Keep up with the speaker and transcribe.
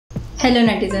Hello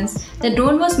netizens, the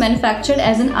drone was manufactured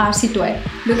as an RC toy.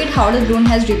 Look at how the drone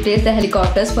has replaced the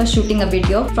helicopters for shooting a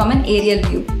video from an aerial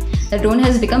view. The drone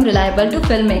has become reliable to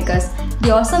filmmakers.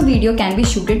 The awesome video can be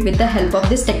shooted with the help of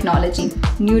this technology.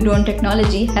 New drone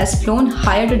technology has flown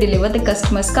higher to deliver the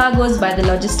customer's cargoes by the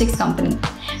logistics company.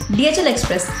 DHL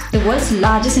Express, the world's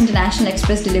largest international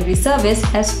express delivery service,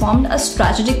 has formed a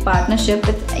strategic partnership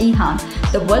with EHang,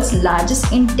 the world's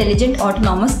largest intelligent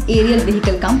autonomous aerial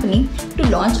vehicle company, to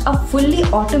launch a fully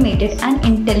automated and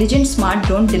intelligent smart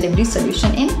drone delivery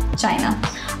solution in China.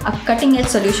 A cutting-edge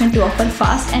solution to offer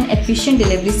fast and efficient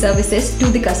delivery services to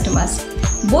the customers.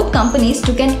 Both companies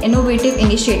took an innovative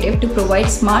initiative to provide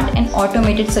smart and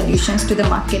automated solutions to the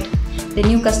market. The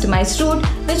new customized route,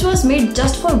 which was made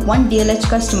just for one DLH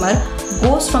customer,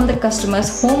 goes from the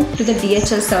customer's home to the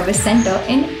DHL service center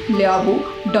in Liaobu,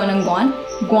 Dongguan,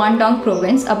 Guangdong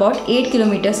province, about 8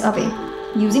 kilometers away.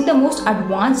 Using the most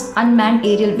advanced unmanned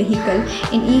aerial vehicle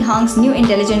in EHang's new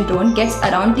intelligent drone gets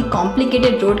around the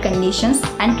complicated road conditions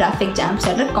and traffic jams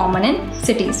that are common in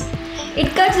cities.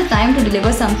 It cuts the time to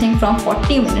deliver something from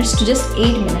 40 minutes to just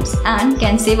 8 minutes and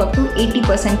can save up to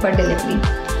 80% per delivery.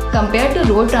 Compared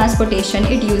to road transportation,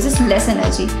 it uses less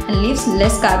energy and leaves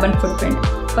less carbon footprint.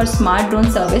 For smart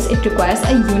drone service, it requires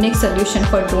a unique solution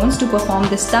for drones to perform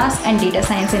this task, and data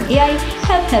science and AI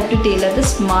have helped to tailor the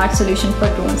smart solution for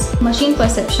drones. Machine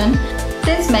perception.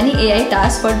 Since many AI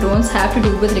tasks for drones have to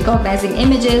do with recognizing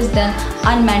images, then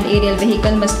unmanned aerial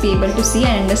vehicle must be able to see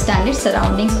and understand its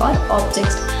surroundings or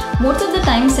objects. Most of the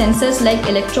time, sensors like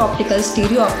electro-optical,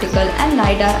 stereo-optical, and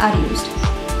LiDAR are used.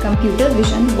 Computer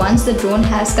vision. Once the drone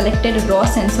has collected raw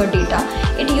sensor data,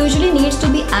 it usually needs to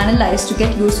be analyzed to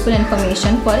get useful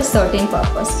information for a certain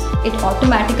purpose. It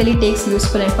automatically takes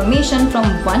useful information from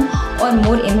one or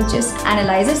more images,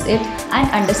 analyzes it, and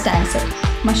understands it.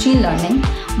 Machine learning.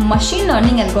 Machine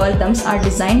learning algorithms are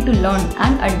designed to learn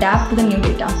and adapt to the new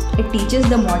data. It teaches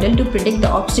the model to predict the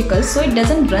obstacles so it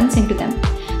doesn't run into them.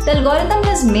 The algorithm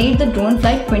has made the drone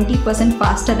fly 20%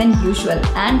 faster than usual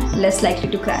and less likely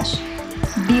to crash.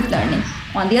 Deep learning.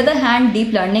 On the other hand,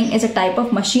 deep learning is a type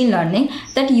of machine learning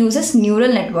that uses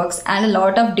neural networks and a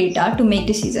lot of data to make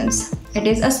decisions. It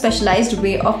is a specialized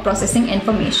way of processing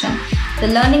information. The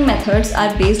learning methods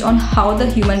are based on how the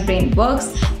human brain works,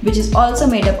 which is also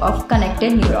made up of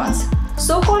connected neurons.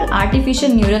 So-called artificial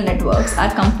neural networks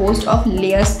are composed of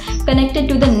layers connected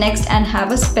to the next and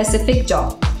have a specific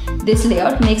job. This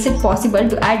layout makes it possible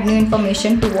to add new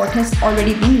information to what has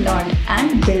already been learned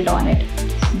and build on it.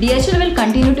 DHL will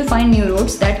continue to find new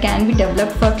routes that can be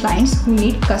developed for clients who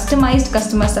need customized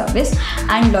customer service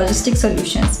and logistic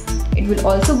solutions. It will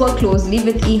also work closely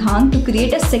with EHang to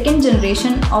create a second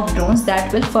generation of drones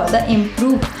that will further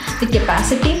improve the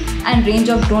capacity and range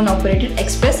of drone-operated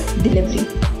express delivery.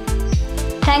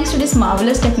 Thanks to this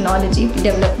marvelous technology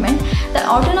development, the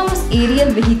autonomous aerial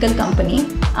vehicle company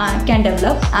can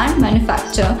develop and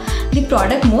manufacture the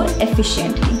product more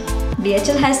efficiently.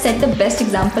 DHL has set the best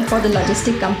example for the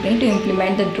logistic company to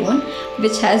implement the drone,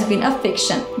 which has been a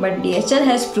fiction, but DHL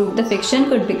has proved the fiction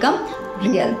could become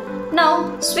real.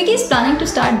 Now, Swiggy is planning to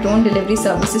start drone delivery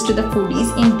services to the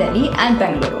foodies in Delhi and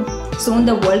Bangalore. Soon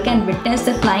the world can witness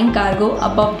the flying cargo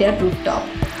above their rooftop.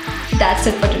 That's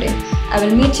it for today. I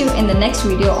will meet you in the next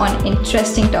video on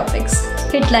interesting topics.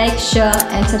 Hit like, share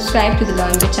and subscribe to the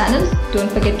Learnbay channel. Don't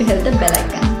forget to hit the bell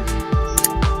icon.